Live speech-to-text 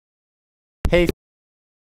Hey,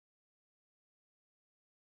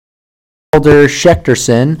 Alder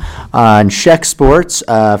Schechterson on Schech Sports.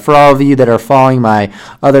 For all of you that are following my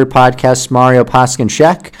other podcast, Mario Poskin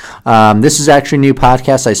Schech, this is actually a new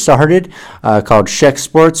podcast I started called Schech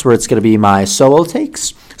Sports, where it's going to be my solo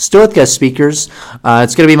takes. Still with guest speakers.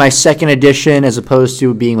 It's going to be my second edition as opposed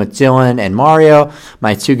to being with Dylan and Mario,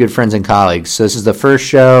 my two good friends and colleagues. So this is the first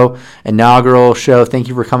show, inaugural show. Thank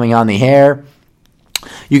you for coming on the air.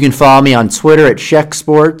 You can follow me on Twitter at Schech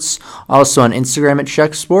Sports, also on Instagram at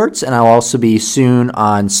Schech Sports, and I'll also be soon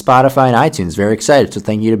on Spotify and iTunes. Very excited, so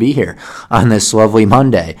thank you to be here on this lovely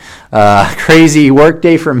Monday. Crazy work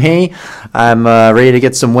day for me. I'm ready to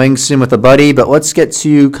get some wings soon with a buddy, but let's get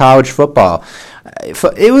to college football.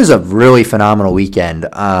 It was a really phenomenal weekend.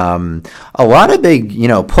 A lot of big,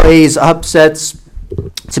 plays, upsets.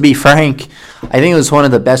 To be frank, I think it was one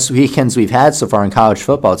of the best weekends we've had so far in college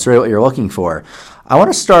football. It's really what you're looking for. I want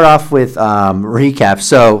to start off with recap.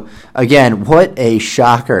 So, again, what a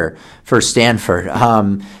shocker for Stanford.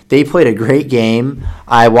 They played a great game.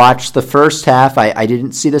 I watched the first half. I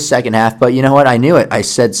didn't see the second half, but you know what? I knew it. I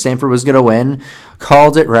said Stanford was going to win.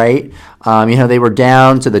 Called it right. They were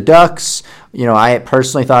down to the Ducks. I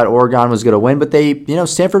personally thought Oregon was going to win, but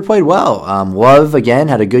Stanford played well. Love, again,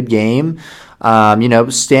 had a good game.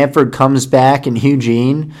 Stanford comes back in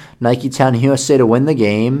Eugene, Nike Town, USA to win the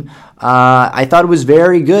game. I thought it was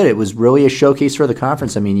very good. It was really a showcase for the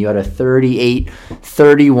conference. I mean, you had a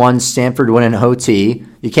 38-31 Stanford win in OT.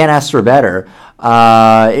 You can't ask for better.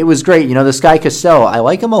 It was great. This guy Costello, I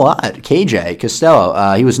like him a lot. KJ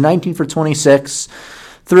Costello. He was 19 for 26.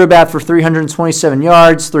 Threw about for 327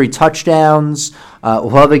 yards, 3 touchdowns.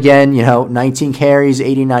 Love again, 19 carries,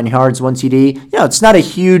 89 yards, 1 TD. It's not a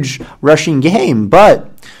huge rushing game, but,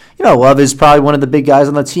 Love is probably one of the big guys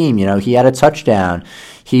on the team. He had a touchdown.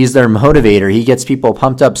 He's their motivator. He gets people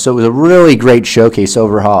pumped up. So it was a really great showcase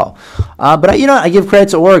overall. But I give credit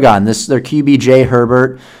to Oregon. Their QB, Jay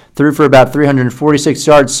Herbert, threw for about 346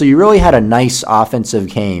 yards. So you really had a nice offensive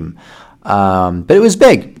game. But it was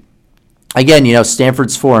big. Again,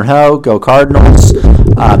 Stanford's 4-0. Go Cardinals.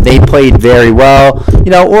 They played very well.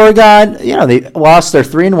 Oregon, they lost their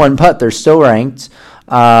 3-1, but they're still ranked.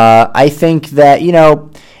 I think that,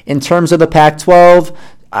 in terms of the Pac-12,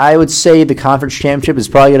 I would say the conference championship is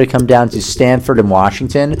probably going to come down to Stanford and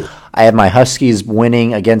Washington. I have my Huskies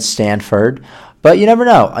winning against Stanford. But you never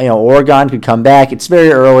know. Oregon could come back. It's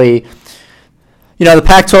very early. The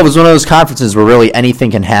Pac-12 is one of those conferences where really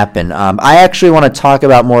anything can happen. I actually want to talk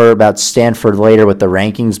more about Stanford later with the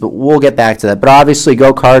rankings, but we'll get back to that. But obviously,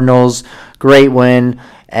 go Cardinals, great win,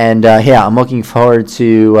 and I'm looking forward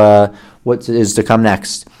to what is to come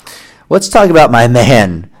next. Let's talk about my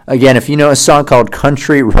man. Again, if you know a song called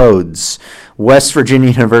Country Roads, West Virginia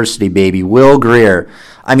University, baby, Will Grier.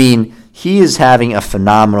 I mean, he is having a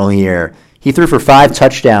phenomenal year. He threw for 5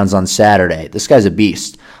 touchdowns on Saturday. This guy's a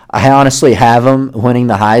beast. I honestly have him winning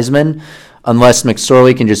the Heisman unless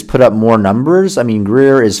McSorley can just put up more numbers. I mean,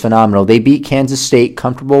 Grier is phenomenal. They beat Kansas State,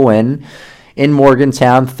 comfortable win in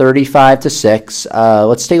Morgantown, 35-6.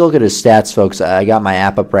 Let's take a look at his stats, folks. I got my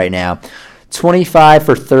app up right now. 25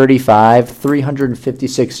 for 35,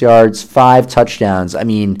 356 yards, 5 touchdowns. I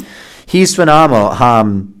mean, he's phenomenal.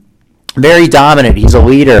 Very dominant. He's a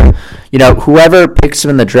leader. Whoever picks him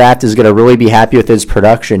in the draft is going to really be happy with his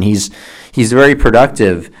production. He's very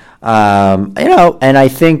productive. And I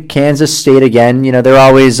think Kansas State, again, they're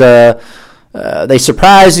always, they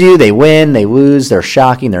surprise you, they win, they lose, they're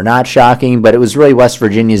shocking, they're not shocking, but it was really West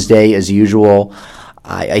Virginia's day as usual.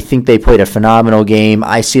 I think they played a phenomenal game.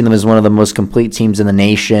 I see them as one of the most complete teams in the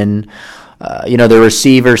nation. The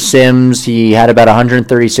receiver, Sims, he had about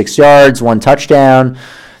 136 yards, 1 touchdown.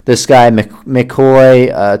 This guy,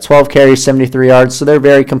 McCoy, 12 carries, 73 yards, so they're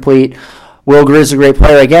very complete. Will Grier is a great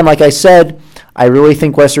player. Again, like I said, I really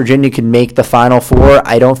think West Virginia can make the Final Four.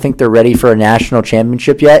 I don't think they're ready for a national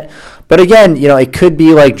championship yet. But again, it could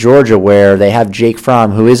be like Georgia where they have Jake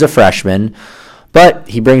Fromm, who is a freshman, but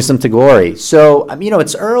he brings them to glory. So,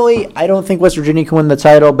 it's early. I don't think West Virginia can win the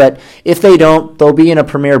title, but if they don't, they'll be in a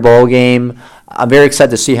Premier Bowl game. I'm very excited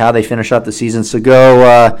to see how they finish out the season. So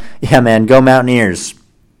go Mountaineers.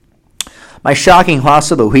 My shocking loss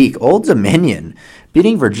of the week, Old Dominion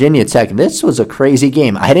beating Virginia Tech. This was a crazy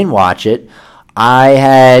game. I didn't watch it. I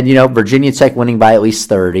had, Virginia Tech winning by at least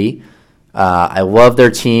 30. I love their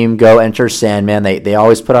team. Go Enter Sandman. They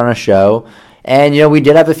always put on a show. And, we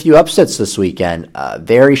did have a few upsets this weekend.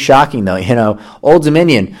 Very shocking, though. Old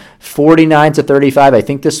Dominion, 49-35. I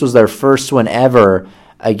think this was their first one ever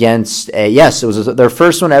against it was their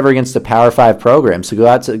first one ever against a Power 5 program. So go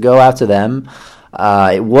out to them.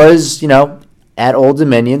 It was, at Old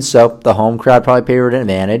Dominion, so the home crowd probably favored an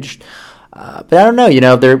advantage. But I don't know.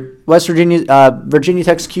 They're Virginia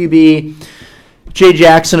Tech's QB, Jay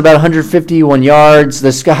Jackson, about 151 yards.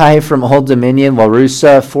 This guy from Old Dominion,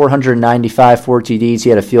 LaRussa, 495, 4 TDs. He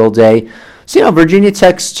had a field day. So, Virginia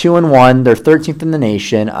Tech's 2-1. They're 13th in the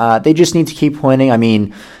nation. They just need to keep winning. I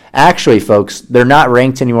mean, actually, folks, they're not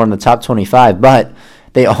ranked anymore in the top 25, but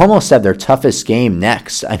they almost have their toughest game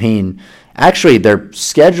next. I mean, actually, their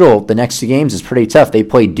schedule, the next 2 games, is pretty tough. They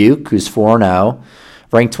play Duke, who's 4-0,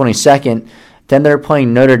 ranked 22nd. Then they're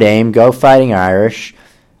playing Notre Dame, Go Fighting Irish,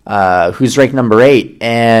 who's ranked number 8.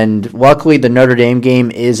 And luckily, the Notre Dame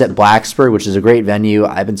game is at Blacksburg, which is a great venue.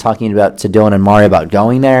 I've been talking to Dylan and Mario about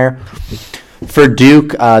going there. For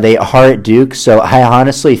Duke, they are at Duke, so I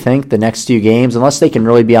honestly think the next 2 games, unless they can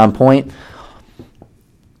really be on point,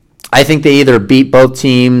 I think they either beat both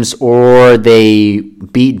teams or they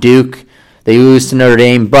beat Duke. They lose to Notre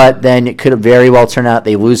Dame, but then it could very well turn out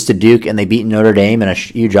they lose to Duke and they beat Notre Dame in a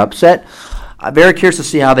huge upset. I'm very curious to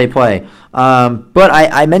see how they play. But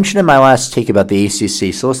I mentioned in my last take about the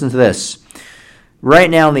ACC, so listen to this. Right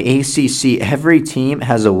now in the ACC, every team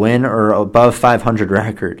has a win or above 500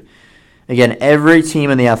 record. Again, every team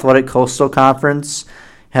in the Athletic Coastal Conference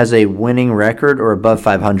has a winning record or above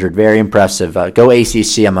 500. Very impressive. Go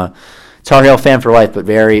ACC. I'm a Tar Heel fan for life, but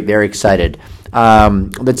very, very excited.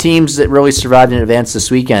 The teams that really survived in advance this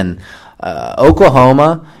weekend,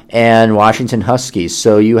 Oklahoma and Washington Huskies.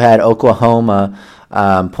 So you had Oklahoma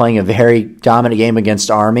playing a very dominant game against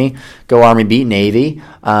Army. Go Army beat Navy.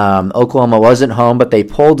 Oklahoma wasn't home, but they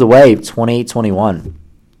pulled away 28-21.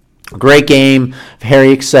 Great game,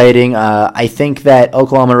 very exciting. I think that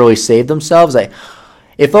Oklahoma really saved themselves.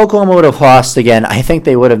 If Oklahoma would have lost again, I think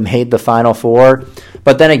they would have made the Final Four.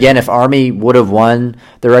 But then again, if Army would have won,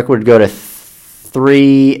 the record would go to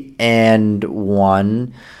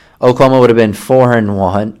 3-1. Oklahoma would have been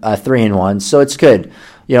 3-1. So it's good.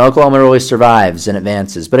 Oklahoma really survives and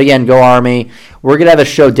advances. But again, go Army. We're gonna have a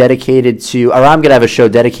show dedicated to, or I'm gonna have a show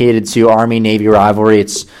dedicated to Army-Navy rivalry.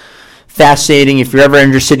 It's fascinating. If you're ever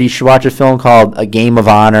interested, you should watch a film called A Game of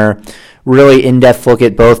Honor. Really in-depth look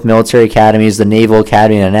at both military academies, the Naval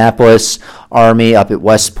Academy in Annapolis, Army up at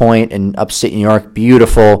West Point in upstate New York.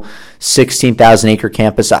 Beautiful 16,000-acre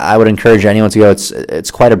campus. I would encourage anyone to go.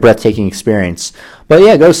 It's quite a breathtaking experience. But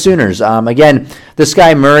yeah, go Sooners. Again, this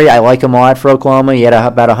guy Murray, I like him a lot for Oklahoma. He had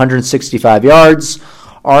about 165 yards.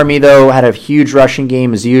 Army, though, had a huge rushing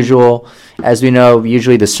game as usual. As we know,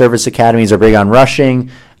 usually the service academies are big on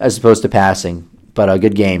rushing as opposed to passing. But a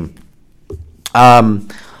good game.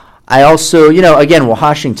 I also, again,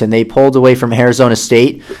 Washington, they pulled away from Arizona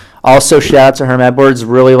State. Also, shout out to Herm Edwards.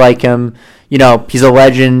 Really like him. He's a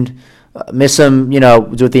legend. Miss him,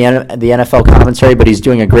 with the NFL commentary, but he's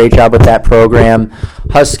doing a great job with that program.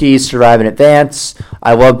 Huskies survive and advance.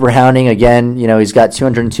 I love Browning. Again, he's got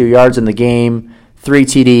 202 yards in the game, 3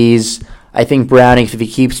 TDs. I think Browning, if he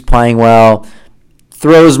keeps playing well,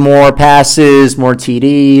 throws more passes, more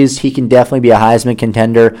TDs, he can definitely be a Heisman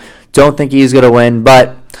contender. Don't think he's going to win,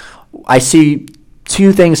 but I see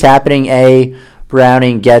 2 things happening. A,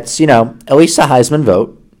 Browning gets, at least a Heisman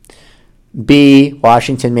vote. B,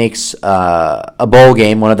 Washington makes a bowl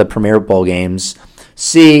game, one of the premier bowl games.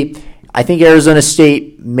 C, I think Arizona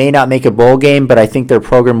State may not make a bowl game, but I think their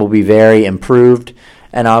program will be very improved.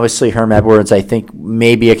 And obviously, Herm Edwards, I think,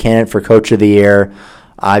 may be a candidate for Coach of the Year.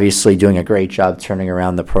 Obviously, doing a great job turning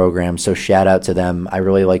around the program. So shout out to them. I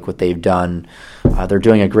really like what they've done. They're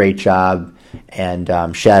doing a great job. And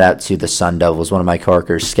shout out to the Sun Devils. One of my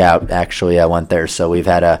coworkers, Scout, actually went there. So we've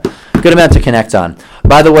had a good amount to connect on.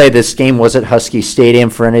 By the way, this game was at Husky Stadium.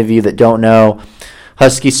 For any of you that don't know,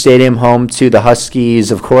 Husky Stadium, home to the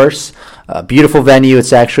Huskies, of course. Beautiful venue.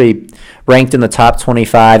 It's actually ranked in the top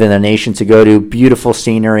 25 in the nation to go to. Beautiful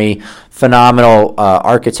scenery, phenomenal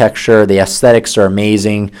architecture. The aesthetics are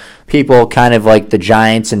amazing. People kind of like the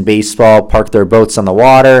Giants in baseball park their boats on the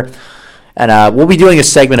water. And we'll be doing a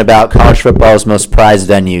segment about college football's most prized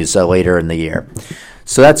venues later in the year.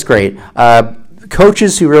 So that's great.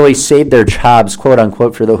 Coaches who really saved their jobs, quote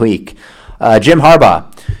unquote, for the week. Jim Harbaugh.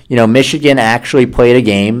 Michigan actually played a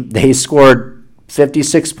game. They scored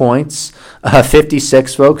 56 points.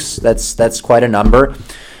 56, folks. That's quite a number.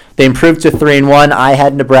 They improved to 3-1. I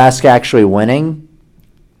had Nebraska actually winning.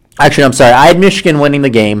 Actually, I'm sorry. I had Michigan winning the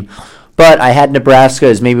game, but I had Nebraska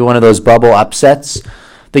as maybe one of those bubble upsets.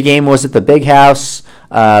 The game was at the Big House.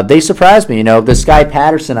 They surprised me. This guy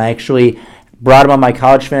Patterson, I actually brought him on my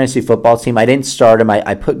college fantasy football team. I didn't start him.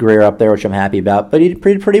 I put Greer up there, which I'm happy about, but he did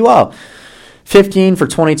pretty well. 15 for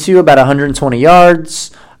 22, about 120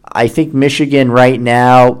 yards. I think Michigan right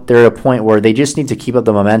now, they're at a point where they just need to keep up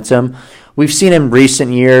the momentum. we've seen in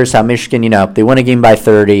recent years how Michigan, they win a game by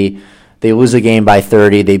 30, they lose a game by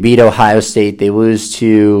 30, they beat Ohio State, they lose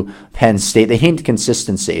to Penn State. They need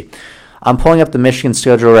consistency. I'm pulling up the Michigan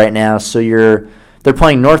schedule right now. So they're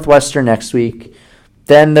playing Northwestern next week.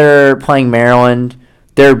 Then they're playing Maryland.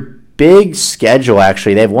 Their big schedule,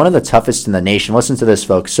 actually, they have one of the toughest in the nation. Listen to this,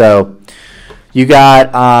 folks. So you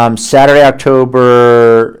got Saturday,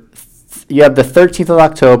 October. You have the 13th of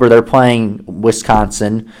October. They're playing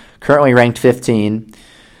Wisconsin, currently ranked 15.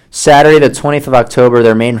 Saturday, the 20th of October,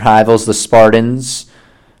 their main rivals, the Spartans,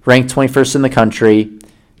 ranked 21st in the country.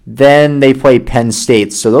 Then they play Penn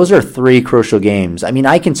State. So those are three crucial games. I mean,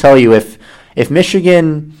 I can tell you if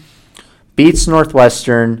Michigan beats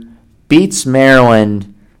Northwestern, beats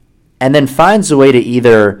Maryland, and then finds a way to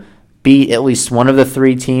either beat at least one of the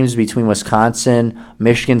three teams between Wisconsin,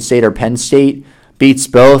 Michigan State, or Penn State, beats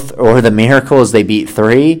both, or the miracle is they beat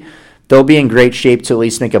three, they'll be in great shape to at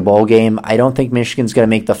least make a bowl game. I don't think Michigan's going to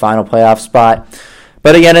make the final playoff spot.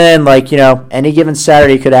 But again, any given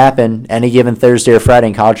Saturday could happen, any given Thursday or Friday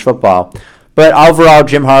in college football. But overall,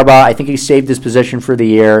 Jim Harbaugh, I think he saved his position for the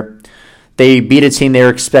year. They beat a team they were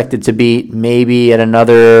expected to beat maybe at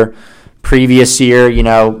another previous year.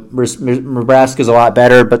 Nebraska's a lot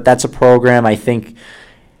better, but that's a program I think,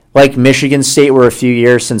 like Michigan State, were a few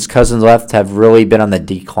years since Cousins left, have really been on the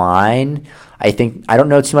decline. I don't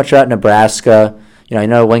know too much about Nebraska. I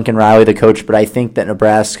know Lincoln Riley, the coach, but I think that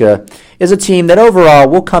Nebraska is a team that overall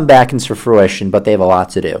will come back into fruition, but they have a lot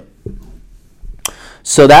to do.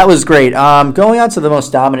 So that was great. Going on to the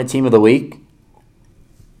most dominant team of the week,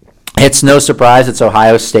 it's no surprise it's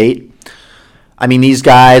Ohio State. I mean, these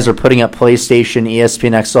guys are putting up PlayStation,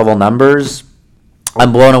 ESPN Next Level numbers.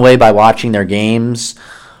 I'm blown away by watching their games.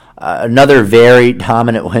 Another very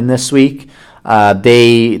dominant win this week.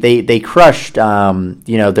 They crushed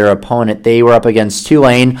their opponent. They were up against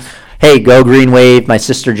Tulane. Hey, go Green Wave! My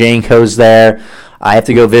sister Jane goes there. I have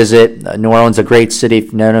to go visit. New Orleans, a great city.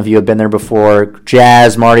 If none of you have been there before,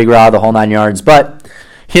 jazz, Mardi Gras, the whole 9 yards. But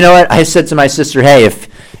you know what? I said to my sister, hey,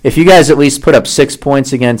 if you guys at least put up 6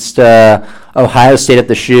 points against Ohio State at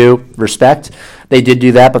the Shoe, respect. They did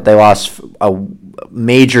do that, but they lost a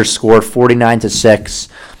major score, 49-6.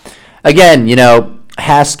 Again,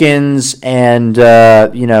 Haskins and,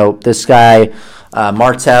 this guy,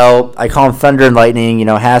 Martell, I call him Thunder and Lightning.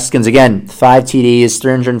 Haskins, again, 5 TDs,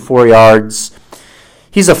 304 yards.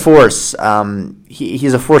 He's a force.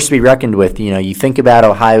 He's a force to be reckoned with. You think about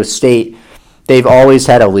Ohio State, they've always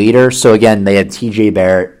had a leader. So, again, they had T.J.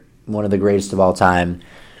 Barrett, one of the greatest of all time.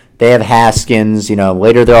 They have Haskins.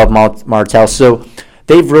 Later they'll have Martell. So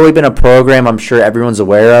they've really been a program I'm sure everyone's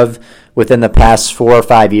aware of within the past 4 or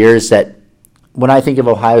 5 years that when I think of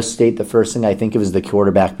Ohio State, the first thing I think of is the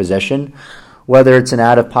quarterback position. Whether it's an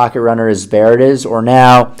out-of-pocket runner as Barrett is, or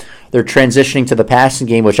now they're transitioning to the passing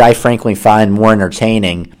game, which I frankly find more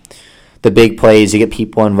entertaining. The big plays, you get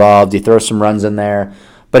people involved, you throw some runs in there.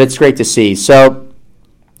 But it's great to see. So,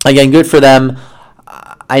 again, good for them.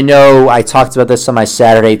 I know I talked about this on my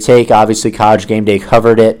Saturday take. Obviously, College Game Day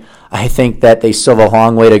covered it. I think that they still have a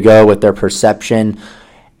long way to go with their perception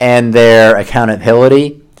and their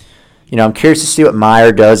accountability. I'm curious to see what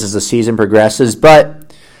Meyer does as the season progresses.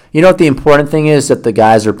 But what the important thing is? That the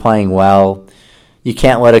guys are playing well. You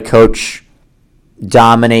can't let a coach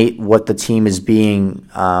dominate what the team is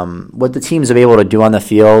what the team's able to do on the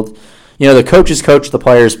field. The coaches coach, the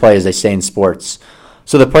players play, as they say in sports.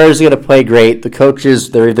 So the players are going to play great. The coaches,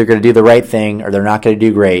 they're either going to do the right thing or they're not going to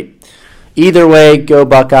do great. Either way, go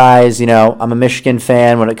Buckeyes. I'm a Michigan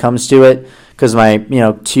fan when it comes to it because my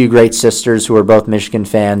 2 great sisters who are both Michigan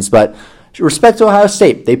fans. But respect to Ohio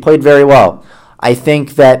State. They played very well. I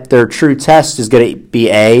think that their true test is going to be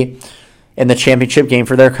A, in the championship game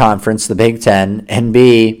for their conference, the Big Ten, and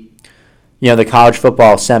B, the college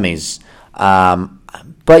football semis.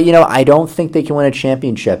 But, I don't think they can win a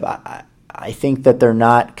championship. I think that they're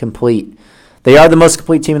not complete. They are the most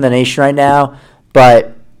complete team in the nation right now,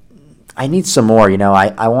 but I need some more.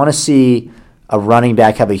 I want to see a running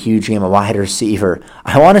back have a huge game, a wide receiver.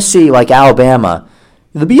 I want to see, like Alabama.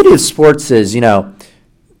 The beauty of sports is,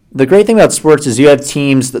 the great thing about sports is you have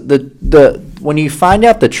teams. When you find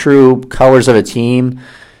out the true colors of a team,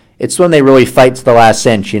 it's when they really fight to the last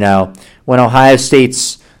inch. When Ohio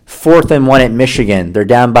State's 4th and 1 at Michigan, they're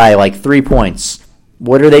down by like 3 points.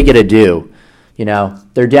 What are they going to do?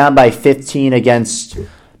 They're down by 15 against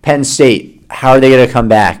Penn State. How are they going to come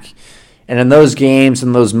back? And in those games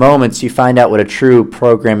and those moments, you find out what a true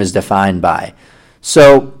program is defined by.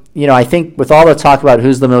 So, I think with all the talk about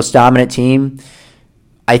who's the most dominant team,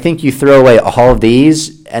 I think you throw away all of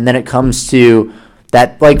these, and then it comes to,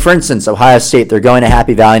 That, like, for instance, Ohio State, they're going to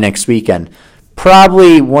Happy Valley next weekend.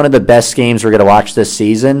 Probably one of the best games we're going to watch this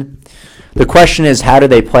season. The question is, how do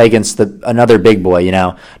they play against another big boy,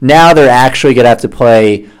 Now they're actually going to have to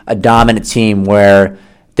play a dominant team where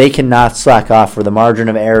they cannot slack off, where the margin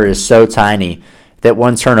of error is so tiny that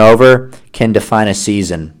one turnover can define a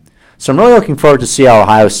season. So I'm really looking forward to see how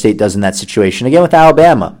Ohio State does in that situation. Again, with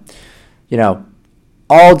Alabama,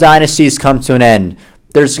 all dynasties come to an end.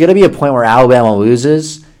 There's going to be a point where Alabama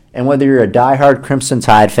loses, and whether you're a diehard Crimson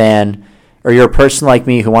Tide fan or you're a person like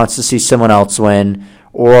me who wants to see someone else win,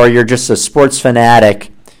 or you're just a sports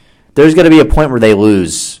fanatic, there's going to be a point where they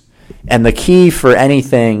lose. And the key for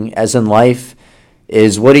anything, as in life,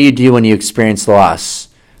 is what do you do when you experience loss?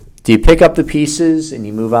 Do you pick up the pieces and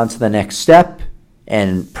you move on to the next step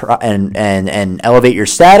and elevate your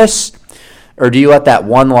status? Or do you let that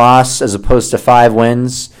one loss, as opposed to 5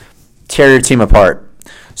 wins, tear your team apart?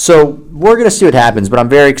 So we're going to see what happens, but I'm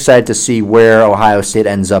very excited to see where Ohio State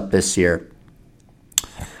ends up this year.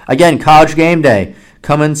 Again, College Game Day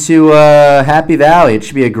coming to Happy Valley. It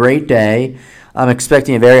should be a great day. I'm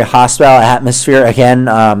expecting a very hostile atmosphere.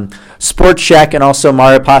 Again, Sports Check and also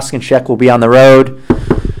Mario Poskin will be on the road.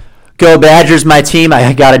 Go Badgers, my team.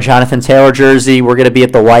 I got a Jonathan Taylor jersey. We're going to be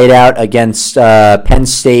at the Whiteout against Penn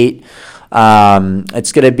State.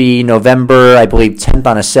 It's going to be November, I believe, 10th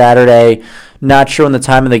on a Saturday. Not sure when the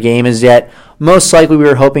time of the game is yet. Most likely we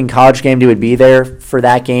were hoping College Game Day would be there for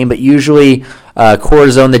that game, but usually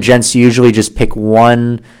Corazon, the Gents usually just pick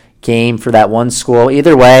one game for that one school.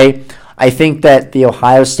 Either way, I think that the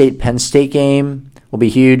Ohio State-Penn State game will be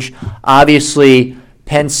huge. Obviously,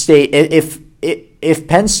 Penn State, if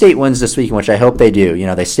Penn State wins this weekend, which I hope they do,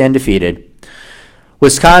 they stand undefeated.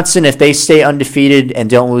 Wisconsin, if they stay undefeated and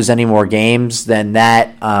don't lose any more games, then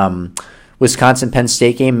that Wisconsin-Penn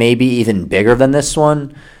State game may be even bigger than this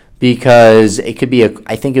one, because it could be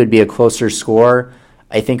I think it would be a closer score.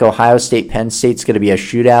 I think Ohio State-Penn State's going to be a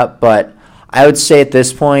shootout, but I would say at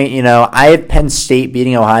this point, I have Penn State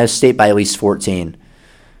beating Ohio State by at least 14.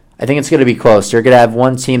 I think it's going to be close. They're going to have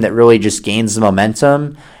one team that really just gains the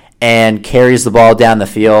momentum and carries the ball down the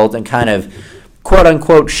field and kind of,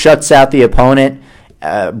 quote-unquote, shuts out the opponent,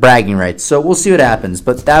 bragging rights. So we'll see what happens,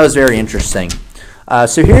 but that was very interesting.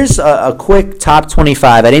 So here's a quick top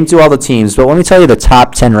 25. I didn't do all the teams, but let me tell you the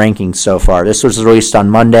top 10 rankings so far. This was released on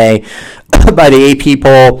Monday by the AP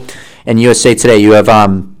poll and USA Today. You have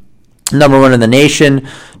number 1 in the nation,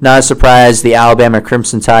 not a surprise, the Alabama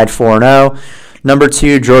Crimson Tide 4-0. Number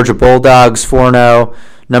 2, Georgia Bulldogs 4-0.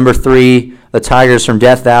 Number 3, the Tigers from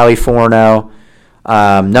Death Valley 4-0.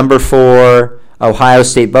 Number 4, Ohio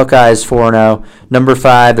State Buckeyes 4-0. Number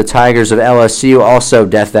 5, the Tigers of LSU, also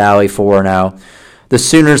Death Valley 4-0. The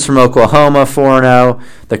Sooners from Oklahoma 4-0.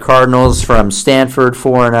 The Cardinals from Stanford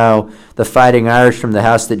 4-0. The Fighting Irish from the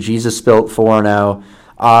house that Jesus built 4-0.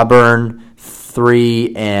 Auburn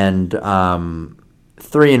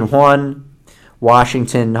 3-1.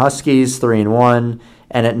 Washington Huskies 3-1.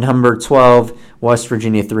 And at number 12, West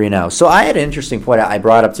Virginia 3-0. So I had an interesting point I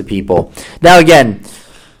brought up to people. Now again,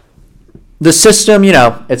 the system,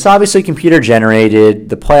 it's obviously computer generated.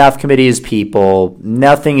 The playoff committee is people.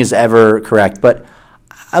 Nothing is ever correct. But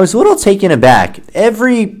I was a little taken aback.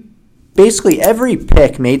 Basically every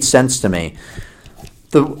pick made sense to me.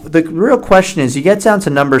 The real question is, you get down to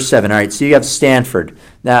number 7. All right, so you have Stanford.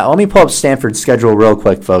 Now, let me pull up Stanford's schedule real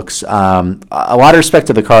quick, folks. A lot of respect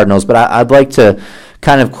to the Cardinals, but I'd like to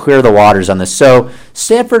kind of clear the waters on this. So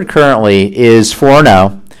Stanford currently is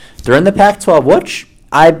 4-0. They're in the Pac-12, which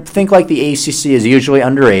I think, like the ACC, is usually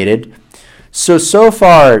underrated. So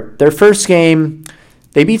far, their first game,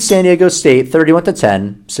 they beat San Diego State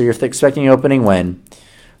 31-10, so you're expecting an opening win.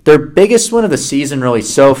 Their biggest win of the season, really,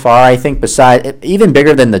 so far, I think, even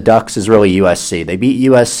bigger than the Ducks, is really USC. They beat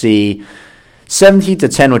USC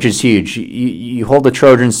 17-10, which is huge. You hold the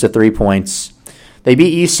Trojans to 3 points. They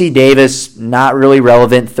beat UC Davis, not really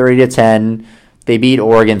relevant, 30-10. They beat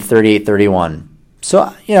Oregon 38-31.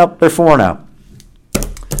 So, they're 4-0.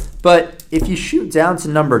 But if you shoot down to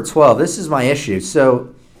number 12, this is my issue.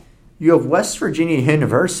 So you have West Virginia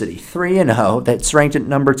University, 3-0, that's ranked at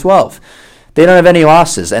number 12. They don't have any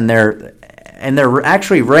losses, and they're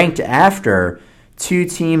actually ranked after 2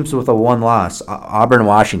 teams with a 1 loss, Auburn and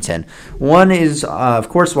Washington. One is, of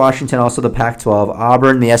course, Washington, also the Pac-12,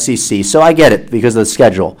 Auburn, the SEC. So I get it because of the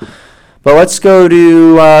schedule. But let's go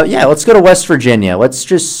to West Virginia. Let's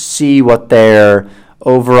just see what their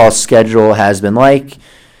overall schedule has been like.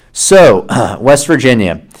 So, West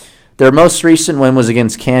Virginia, their most recent win was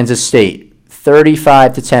against Kansas State,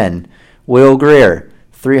 35-10. Will Grier,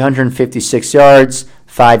 356 yards,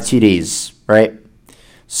 5 TDs, right?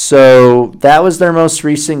 So that was their most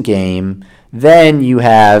recent game. Then you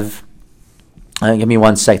have, give me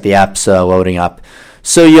one sec, the app's loading up.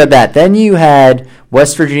 So you had that. Then you had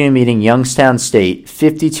West Virginia meeting Youngstown State,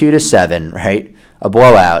 52-7, right? A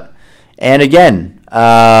blowout. And again,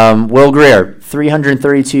 Will Grier,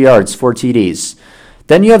 332 yards, 4 TDs.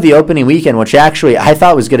 Then you have the opening weekend, which actually I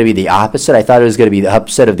thought was going to be the opposite. I thought it was going to be the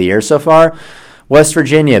upset of the year so far. West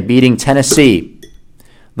Virginia beating Tennessee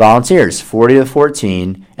Volunteers,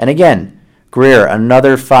 40-14. And again, Grier,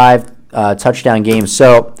 another 5 touchdown game.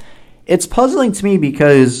 So it's puzzling to me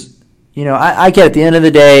because, I get at the end of the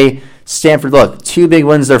day, Stanford, look, 2 big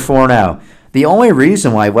wins, they're 4-0. The only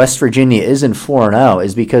reason why West Virginia isn't 4-0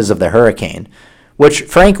 is because of the hurricane, which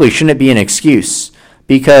frankly shouldn't be an excuse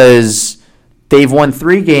because they've won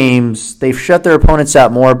 3 games. They've shut their opponents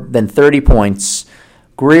out more than 30 points.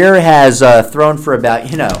 Grier has thrown for about,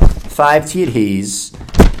 5 TDs.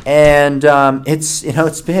 And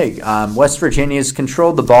it's big. West Virginia's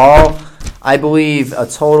controlled the ball, I believe, a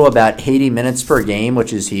total about 80 minutes per game,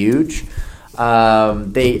 which is huge.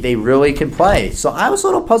 They really can play. So I was a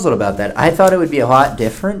little puzzled about that. I thought it would be a lot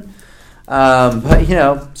different.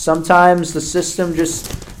 But, sometimes the system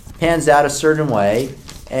just pans out a certain way.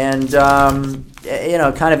 And,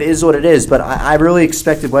 kind of is what it is. But I really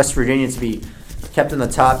expected West Virginia to be kept in the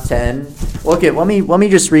top 10. Okay, let me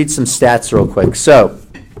just read some stats real quick. So,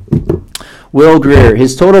 Will Grier,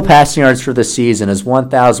 his total passing yards for the season is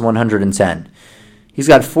 1,110. He's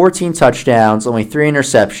got 14 touchdowns, only 3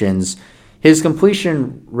 interceptions. His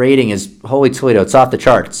completion rating is, holy Toledo, it's off the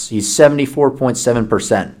charts. He's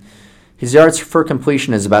 74.7%. His yards per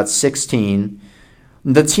completion is about 16.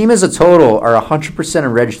 The team as a total are 100%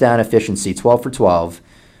 in reg down efficiency, 12 for 12.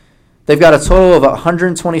 They've got a total of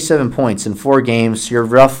 127 points in 4 games, so you're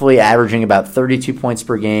roughly averaging about 32 points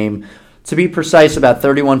per game. To be precise, about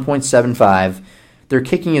 31.75. Their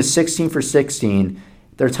kicking is 16 for 16.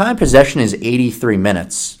 Their time possession is 83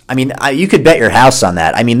 minutes. I mean, you could bet your house on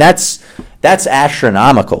that. I mean, that's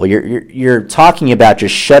astronomical. You're talking about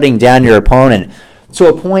just shutting down your opponent to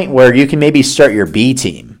a point where you can maybe start your B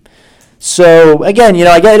team. So again,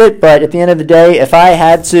 I get it, but at the end of the day, if I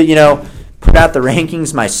had to, put out the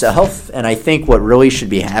rankings myself, and I think what really should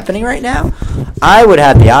be happening right now, I would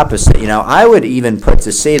have the opposite. I would even put,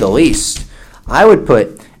 to say the least, I would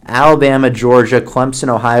put Alabama, Georgia, Clemson,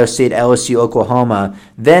 Ohio State, LSU, Oklahoma.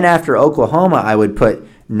 Then after Oklahoma, I would put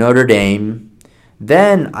Notre Dame.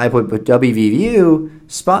 Then I would put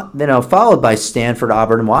WVU, followed by Stanford,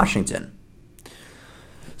 Auburn, and Washington.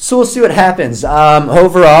 So we'll see what happens.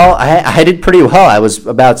 Overall, I did pretty well. I was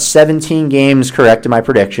about 17 games correct in my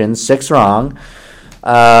predictions, 6 wrong.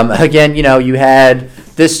 Again, you had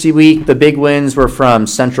this week, the big wins were from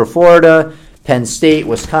Central Florida, Penn State,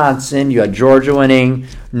 Wisconsin. You had Georgia winning,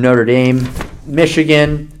 Notre Dame,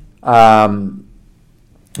 Michigan. You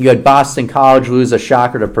had Boston College lose a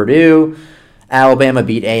shocker to Purdue. Alabama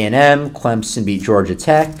beat A&M. Clemson beat Georgia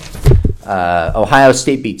Tech. Ohio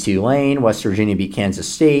State beat Tulane. West Virginia beat Kansas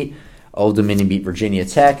State. Old Dominion beat Virginia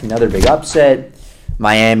Tech. Another big upset.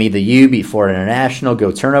 Miami, the U, beat Florida International.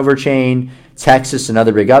 Go turnover chain. Texas,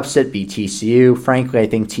 another big upset, beat TCU. Frankly, I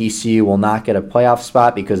think TCU will not get a playoff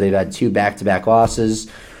spot because they've had 2 back-to-back losses.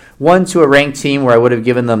 One to a ranked team where I would have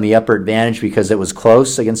given them the upper advantage because it was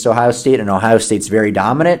close against Ohio State, and Ohio State's very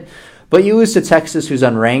dominant. But you lose to Texas, who's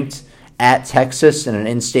unranked, at Texas in an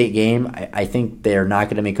in-state game. I think they're not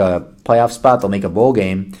going to make a playoff spot. They'll make a bowl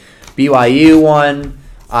game. BYU won.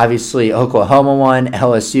 Obviously, Oklahoma won.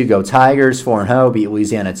 LSU, go Tigers, 4-0, beat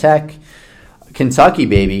Louisiana Tech. Kentucky,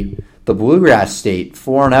 baby. The Bluegrass State,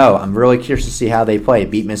 4-0. I'm really curious to see how they play.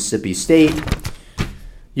 Beat Mississippi State.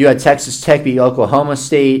 You had Texas Tech beat Oklahoma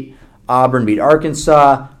State. Auburn beat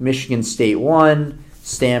Arkansas. Michigan State won.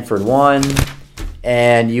 Stanford won.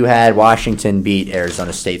 And you had Washington beat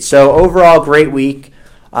Arizona State. So overall, great week.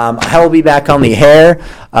 I will be back on the air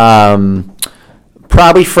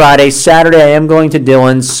probably Friday. Saturday, I am going to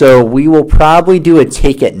Dillon's, so we will probably do a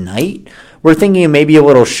take at night. We're thinking of maybe a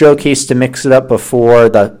little showcase to mix it up before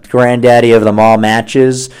the granddaddy of them all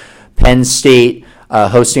matches, Penn State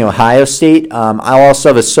hosting Ohio State. I'll also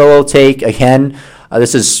have a solo take. Again,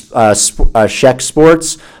 this is Sheck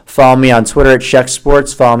Sports. Follow me on Twitter at Sheck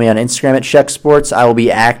Sports. Follow me on Instagram at Sheck Sports. I will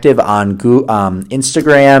be active on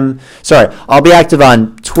Instagram. Sorry, I'll be active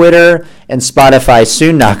on Twitter and Spotify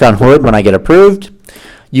soon, knock on wood, when I get approved.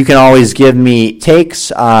 You can always give me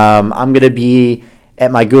takes. I'm going to be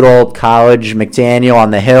at my good old college, McDaniel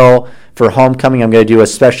on the Hill, for homecoming. I'm going to do a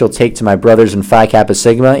special take to my brothers in Phi Kappa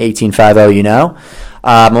Sigma, 1850,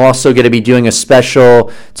 I'm also going to be doing a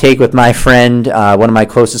special take with my friend, one of my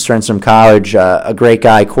closest friends from college, a great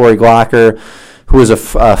guy, Corey Glocker, who was a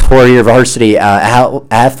four-year varsity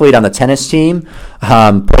athlete on the tennis team.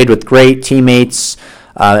 Played with great teammates,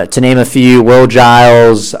 to name a few: Will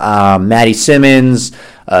Giles, Maddie Simmons,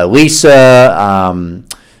 Lisa,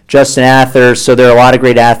 Justin Ather. So there are a lot of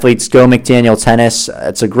great athletes. Go McDaniel Tennis.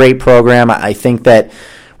 It's a great program. I think that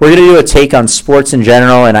we're going to do a take on sports in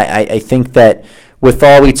general, and I think that with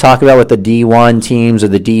all we talk about with the D1 teams or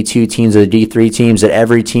the D2 teams or the D3 teams, that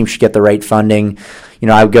every team should get the right funding.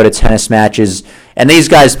 I would go to tennis matches, and these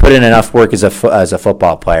guys put in enough work as a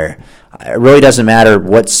football player. It really doesn't matter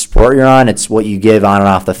what sport you're on; it's what you give on and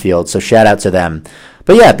off the field. So shout out to them.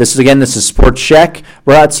 But yeah, this is Sports Check,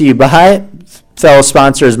 brought to you by fellow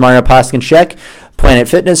sponsors Mario Poskin Sheck, Planet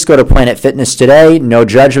Fitness. Go to Planet Fitness today. No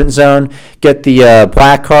judgment zone. Get the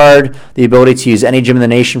Black Card, the ability to use any gym in the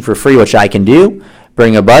nation for free, which I can do.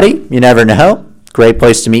 Bring a buddy. You never know. Great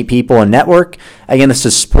place to meet people and network. Again, this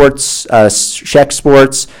is Sports Sheck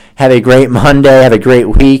Sports. Have a great Monday. Have a great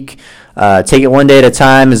week. Take it one day at a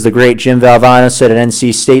time, as the great Jim Valvano said at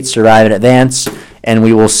NC State. Survive and advance. And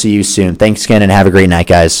we will see you soon. Thanks again, and have a great night,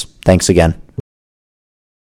 guys. Thanks again.